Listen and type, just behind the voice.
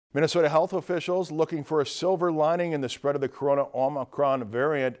Minnesota health officials, looking for a silver lining in the spread of the corona Omicron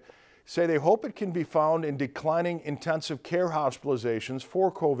variant, say they hope it can be found in declining intensive care hospitalizations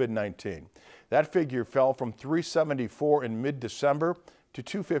for COVID-19. That figure fell from 374 in mid-December to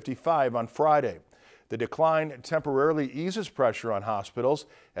 255 on Friday. The decline temporarily eases pressure on hospitals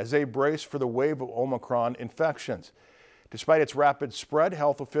as they brace for the wave of Omicron infections. Despite its rapid spread,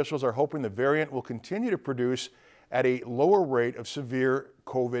 health officials are hoping the variant will continue to produce at a lower rate of severe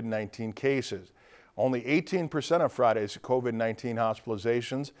COVID-19 cases. Only 18% of Friday's COVID-19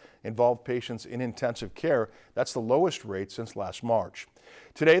 hospitalizations involved patients in intensive care. That's the lowest rate since last March.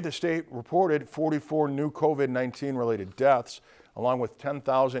 Today, the state reported 44 new COVID-19 related deaths, along with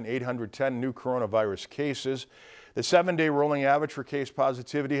 10,810 new coronavirus cases. The 7-day rolling average for case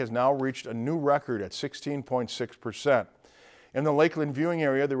positivity has now reached a new record at 16.6%. In the Lakeland viewing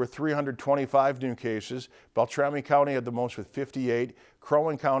area, there were 325 new cases. Beltrami County had the most with 58. Crow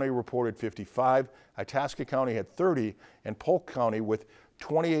Wing County reported 55. Itasca County had 30, and Polk County with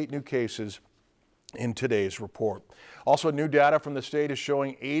 28 new cases in today's report. Also, new data from the state is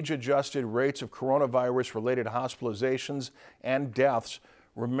showing age-adjusted rates of coronavirus-related hospitalizations and deaths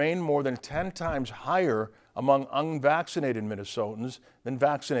remain more than 10 times higher among unvaccinated Minnesotans than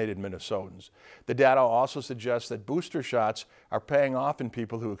vaccinated Minnesotans. The data also suggests that booster shots are paying off in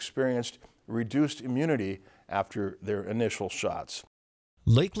people who experienced reduced immunity after their initial shots.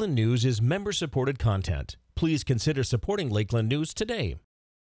 Lakeland News is member-supported content. Please consider supporting Lakeland News today.